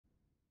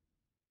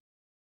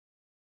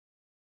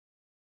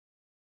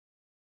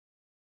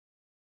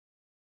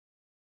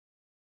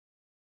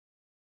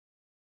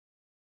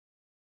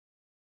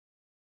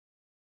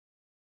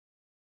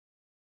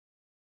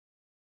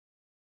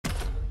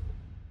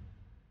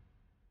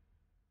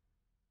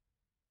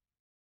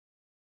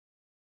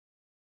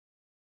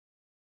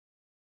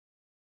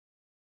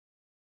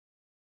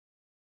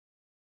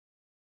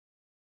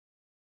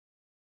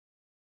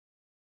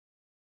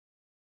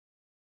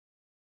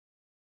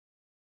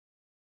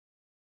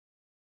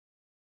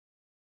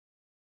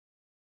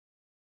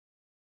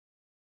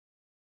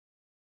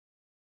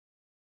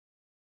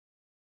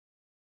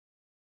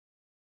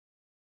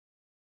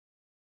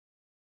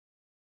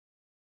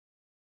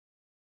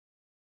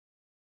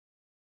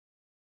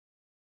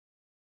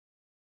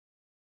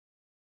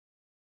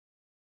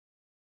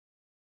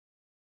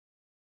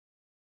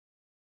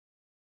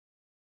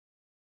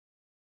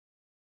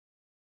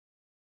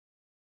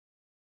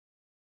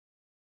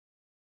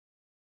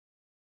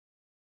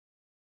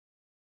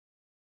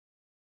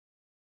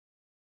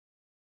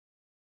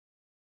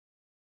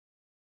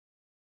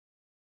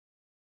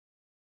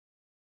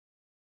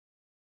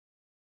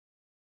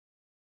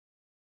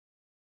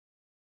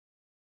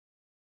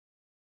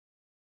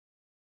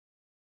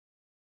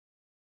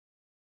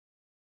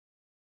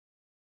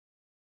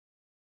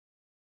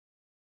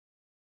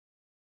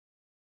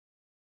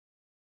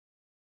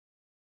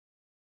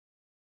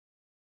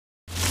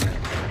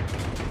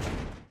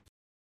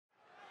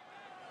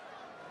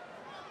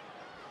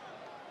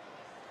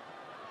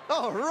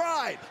All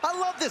right, I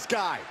love this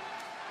guy.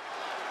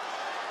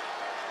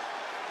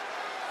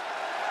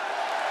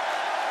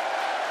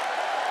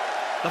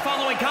 The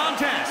following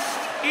contest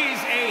is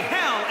a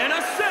Hell in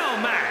a Cell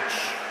match.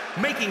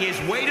 Making his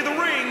way to the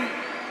ring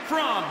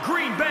from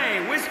Green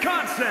Bay,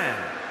 Wisconsin,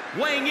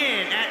 weighing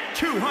in at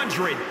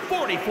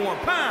 244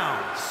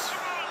 pounds,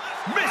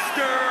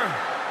 Mr.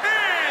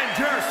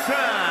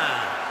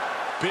 Anderson.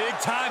 Big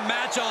time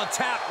match on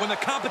tap. When the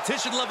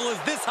competition level is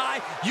this high,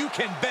 you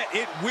can bet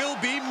it will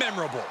be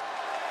memorable.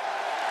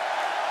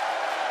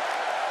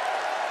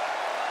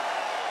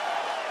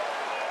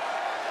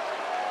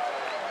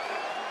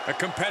 A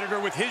competitor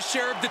with his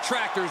share of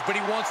detractors, but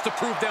he wants to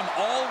prove them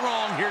all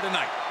wrong here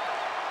tonight.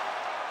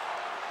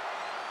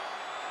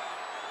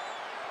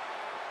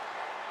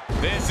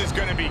 This is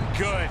going to be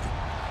good.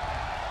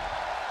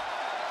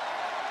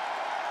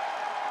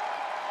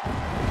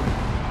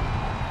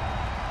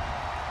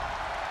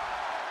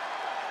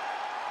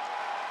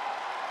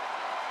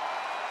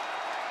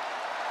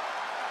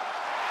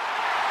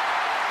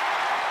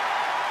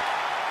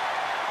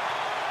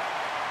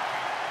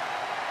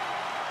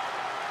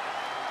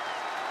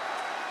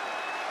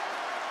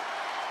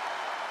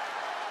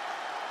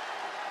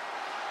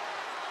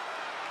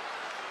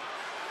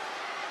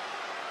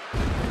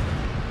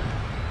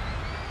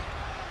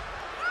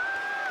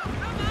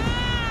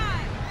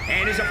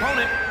 And his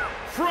opponent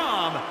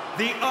from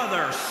the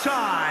other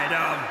side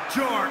of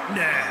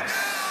darkness,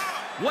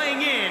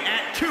 weighing in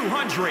at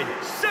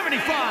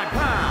 275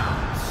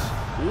 pounds,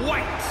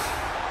 White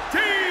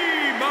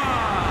Demon.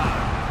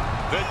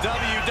 The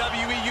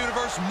WWE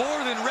Universe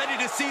more than ready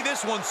to see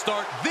this one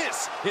start.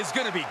 This is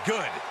going to be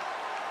good.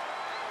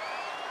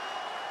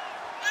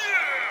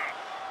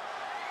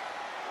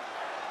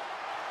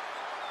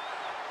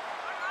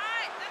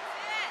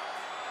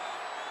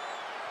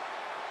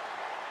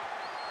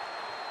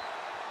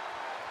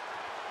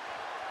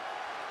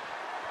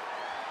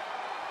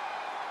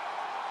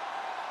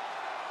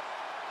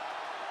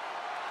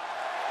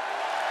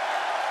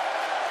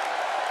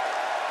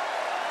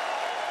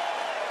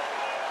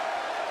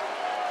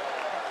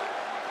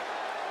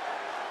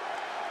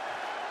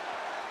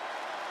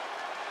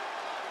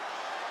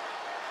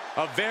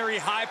 A very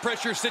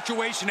high-pressure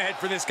situation ahead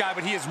for this guy,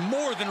 but he is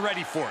more than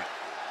ready for it.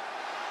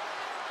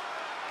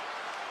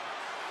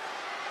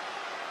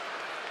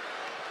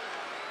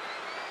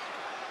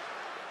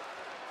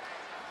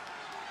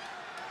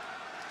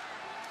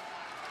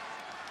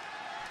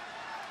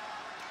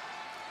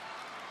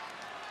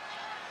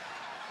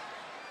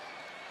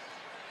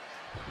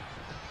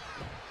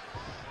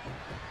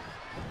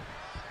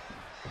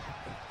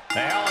 The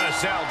Hell in a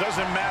Cell,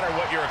 doesn't matter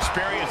what your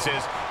experience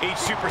is, each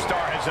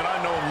superstar has an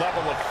unknown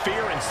level of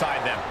fear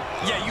inside them.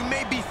 Yeah, you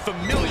may be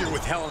familiar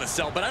with Hell in a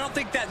Cell, but I don't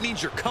think that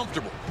means you're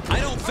comfortable. I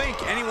don't think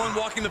anyone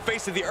walking the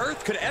face of the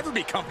earth could ever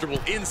be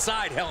comfortable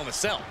inside Hell in a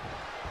Cell.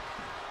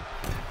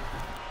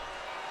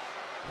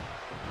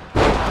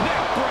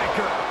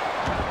 Neckbreaker.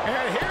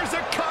 And here's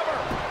a cover.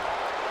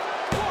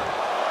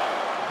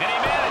 And he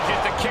manages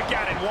to kick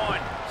out at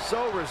one.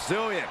 So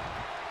resilient.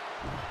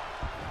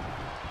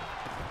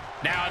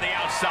 Now on the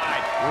outside,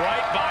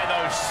 right by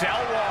those cell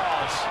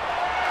walls.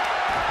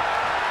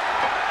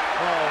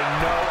 Oh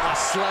no, a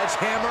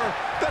sledgehammer?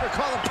 Better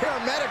call the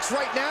paramedics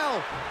right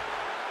now.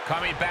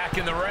 Coming back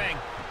in the ring.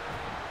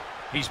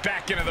 He's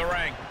back into the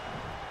ring.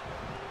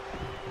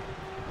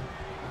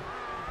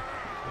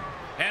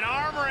 An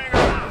arm wringer.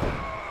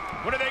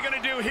 What are they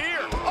going to do here?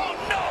 Oh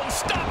no,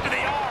 stop to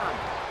the arm.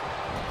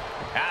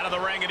 Out of the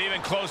ring and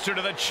even closer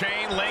to the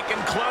chain link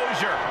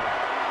enclosure.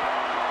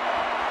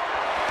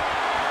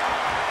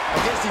 I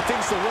guess he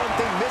thinks the one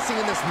thing missing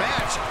in this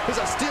match is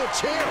a steel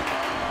chair.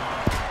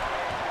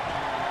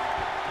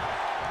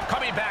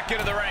 Coming back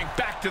into the ring,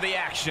 back to the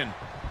action.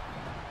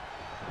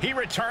 He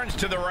returns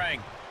to the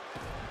ring.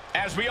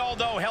 As we all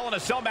know, Hell in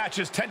a Cell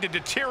matches tend to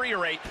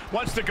deteriorate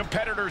once the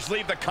competitors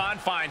leave the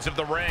confines of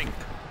the ring.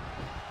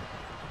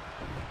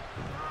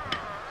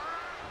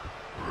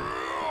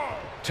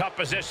 Tough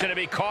position to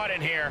be caught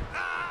in here.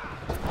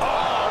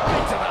 Oh,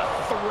 right to the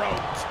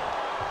throat.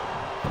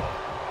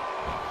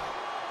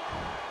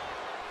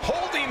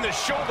 Holding the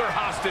shoulder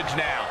hostage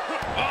now.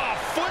 Oh,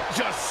 foot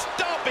just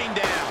stomping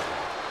down.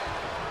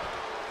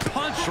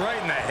 Punch right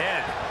in the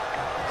head.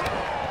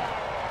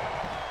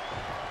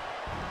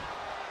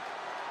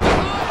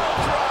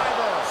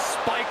 Driver.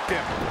 Spiked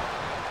him.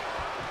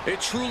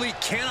 It truly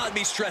cannot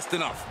be stressed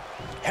enough.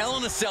 Hell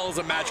in a Cell is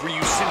a match where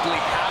you simply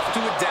have to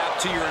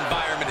adapt to your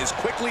environment as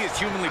quickly as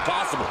humanly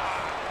possible.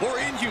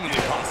 Or inhumanly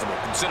possible,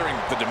 considering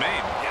the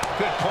domain.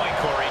 Good point,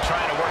 Corey.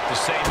 Trying to work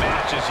the same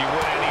match as you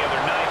would any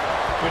other night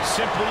would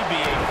simply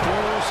be a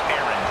fool's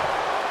errand.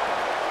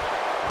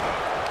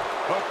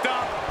 Hooked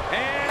up,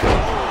 and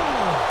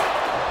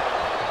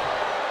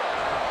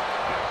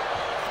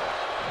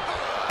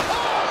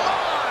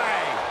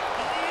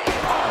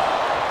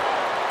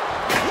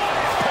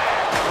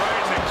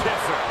Right in the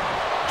kisser.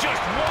 Just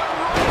one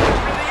right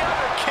after the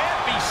other.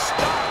 Can't be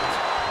stopped.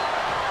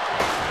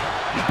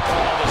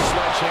 Oh, the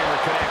sledgehammer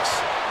connects.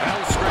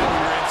 that'll scramble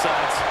your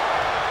insides.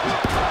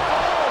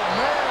 Oh,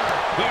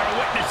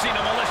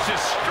 Launching a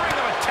malicious string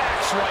of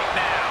attacks right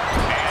now.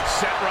 And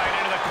set right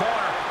into the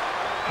corner.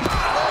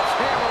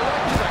 Hammer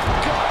right to the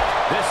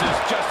gut. This is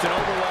just an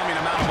overwhelming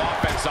amount of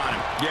offense on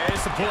him. Yeah,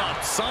 it's to pull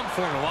out some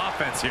form of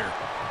offense here.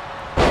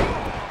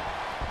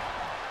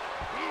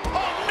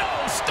 Oh,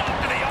 no! Stop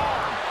to the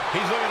arm.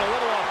 He's looking a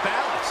little off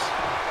balance.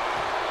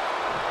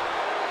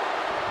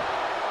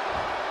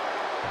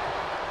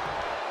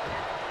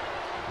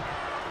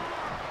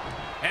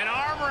 An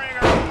arm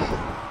wringer.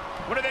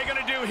 What are they going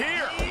to do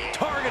here?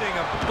 Targeting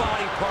a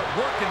body part,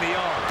 working the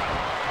arm.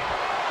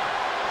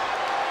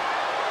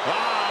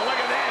 Ah, look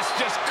at this.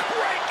 Just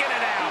cranking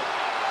it out.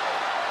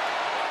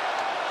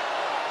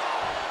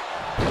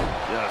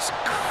 Just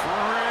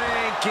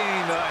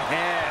cranking the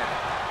head.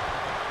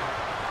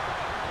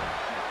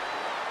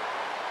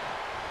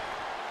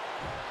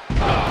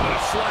 Oh, what a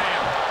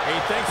slam. He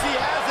thinks he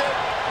has it.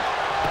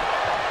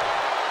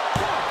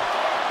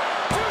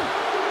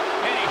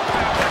 And he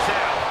powers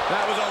out.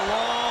 That was a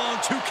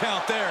long 2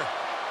 count there.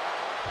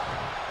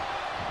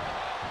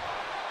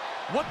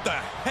 What the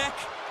heck?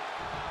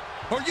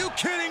 Are you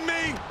kidding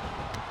me?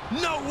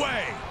 No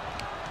way.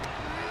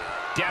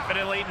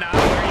 Definitely not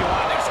where you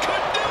want this.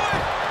 Couldn't do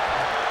it.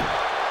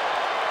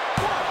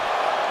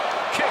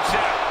 Kicks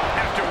out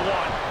after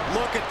 1.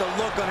 Look at the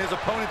look on his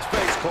opponent's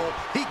face, Cole.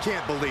 He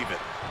can't believe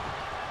it.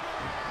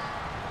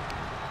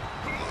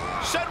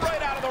 Sent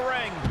right out of the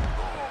ring.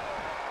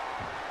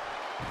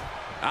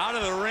 Out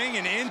of the ring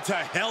and into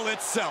hell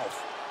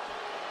itself.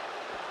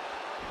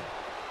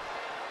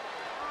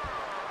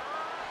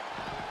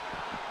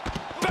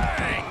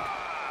 Bang!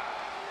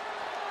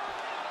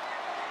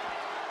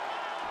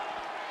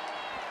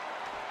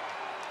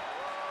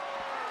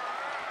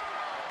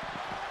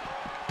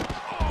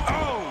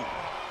 Oh!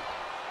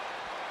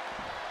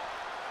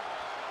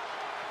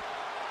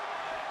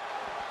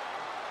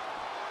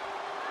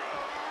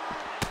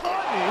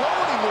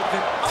 Unloading with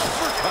an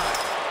uppercut.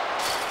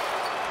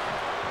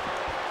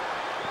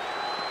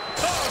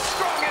 Oh,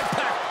 strong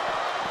impact.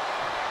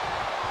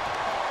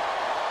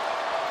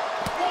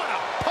 What a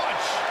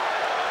punch.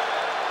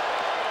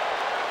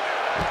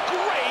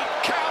 Great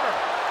counter.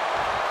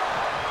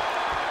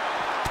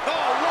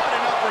 Oh, what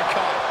an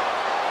uppercut.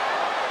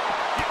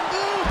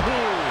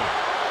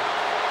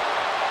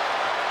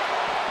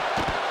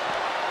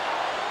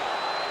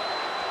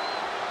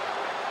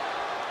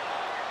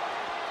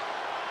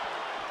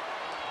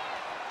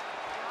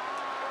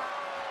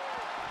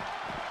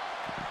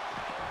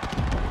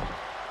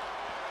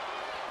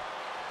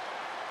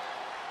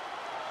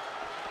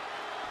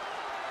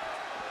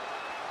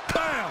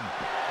 Bam!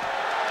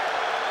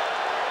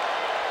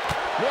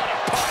 What a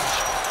punch.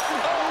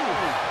 Oh.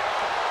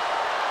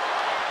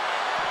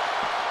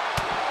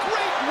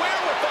 Great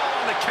wherewithal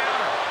on the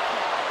counter.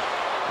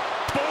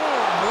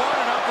 Boom! What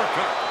an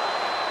uppercut!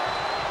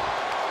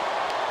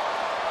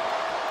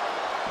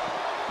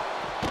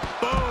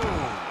 Boom!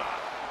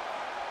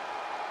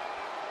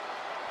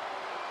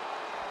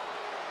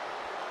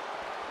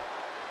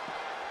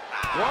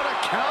 What a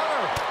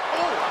counter.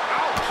 Oh,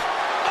 ouch.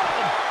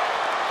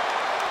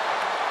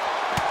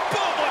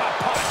 Boom, what a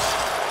punch.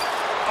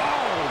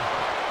 Oh.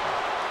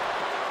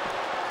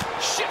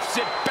 Shifts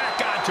it back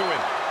onto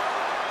him.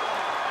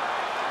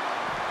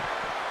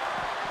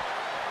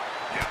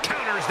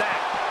 Counters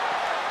that.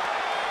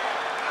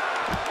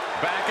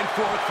 Back and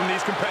forth from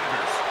these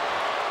competitors.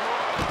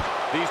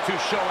 These two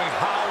showing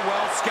how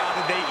well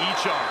scouted they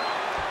each are.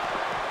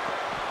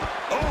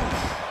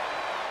 Oh!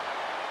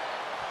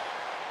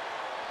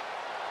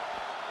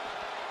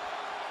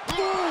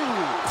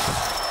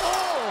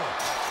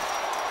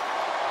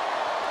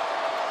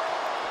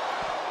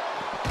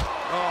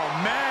 Oh,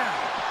 man!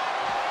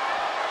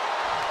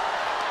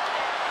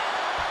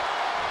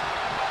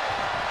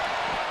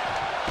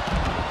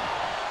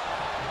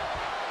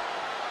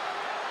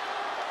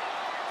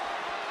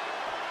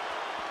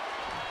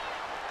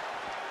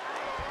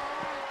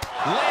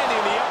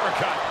 Landing the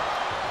uppercut.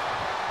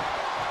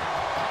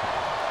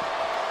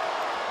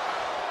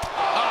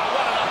 Ah,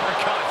 what an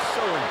uppercut.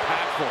 So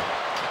impactful.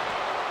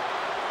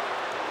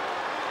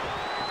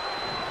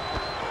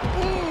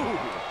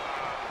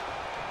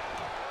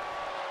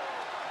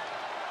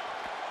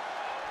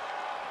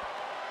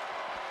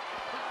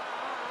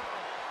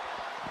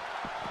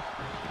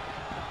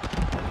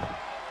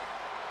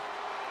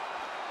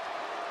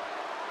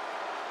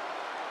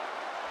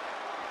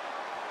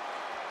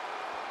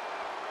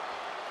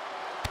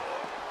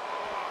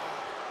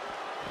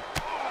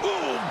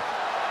 Boom!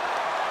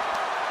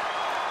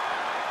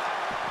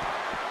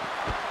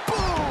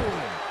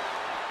 Boom!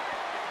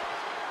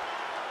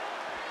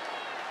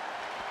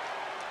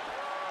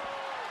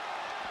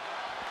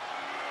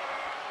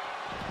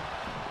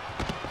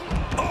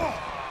 Oh!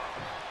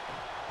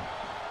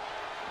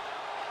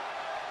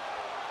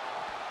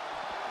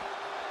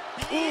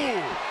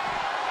 Ooh.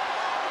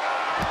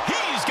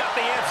 He's got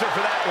the answer for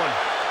that one.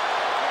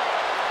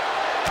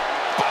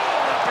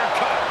 Boom,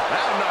 uppercut.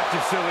 That'll knock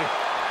you silly.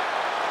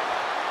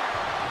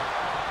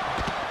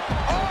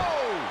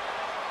 Oh!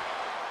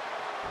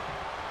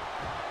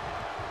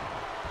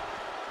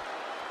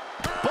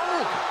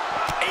 Boom!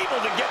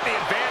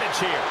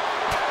 here.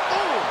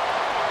 Oh!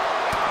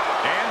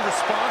 And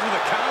respond with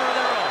a counter of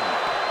their own.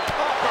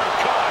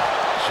 Uppercut.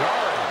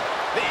 Jarring.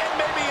 The end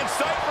may be in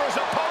sight for his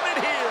opponent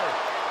here.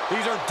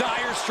 These are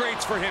dire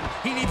straits for him.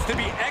 He needs to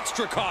be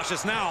extra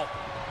cautious now.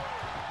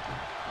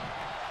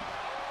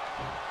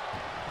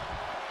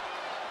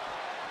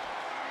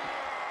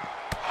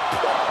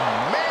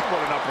 Man,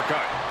 what an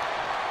uppercut.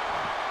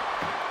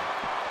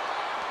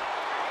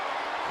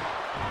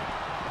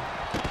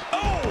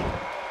 Oh!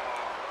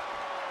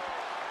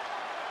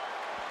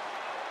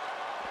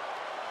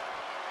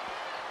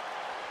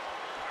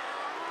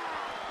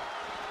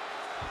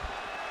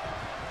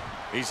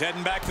 He's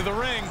heading back to the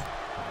ring.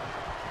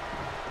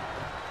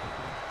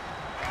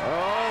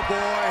 Oh,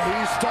 boy,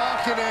 he's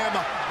stalking him.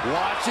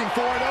 Watching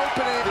for an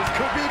opening. This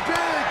could be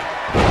big.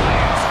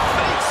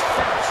 Face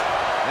first.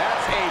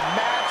 That's a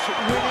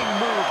match-winning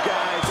move,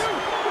 guys. 2,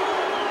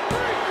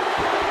 3.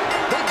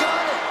 They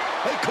got it.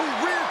 A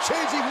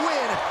career-changing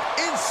win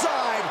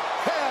inside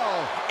Hell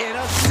in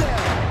a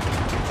Cell.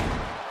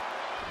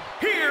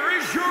 Here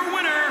is your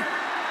winner,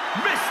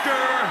 Mr.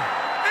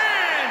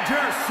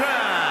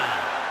 Anderson.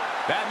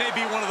 That may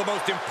be one of the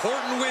most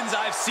important wins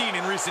I've seen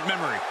in recent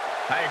memory.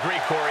 I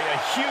agree, Corey. A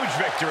huge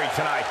victory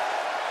tonight.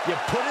 You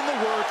put in the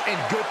work and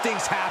good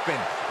things happen.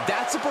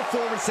 That's a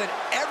performance that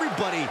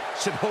everybody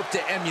should hope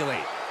to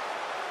emulate.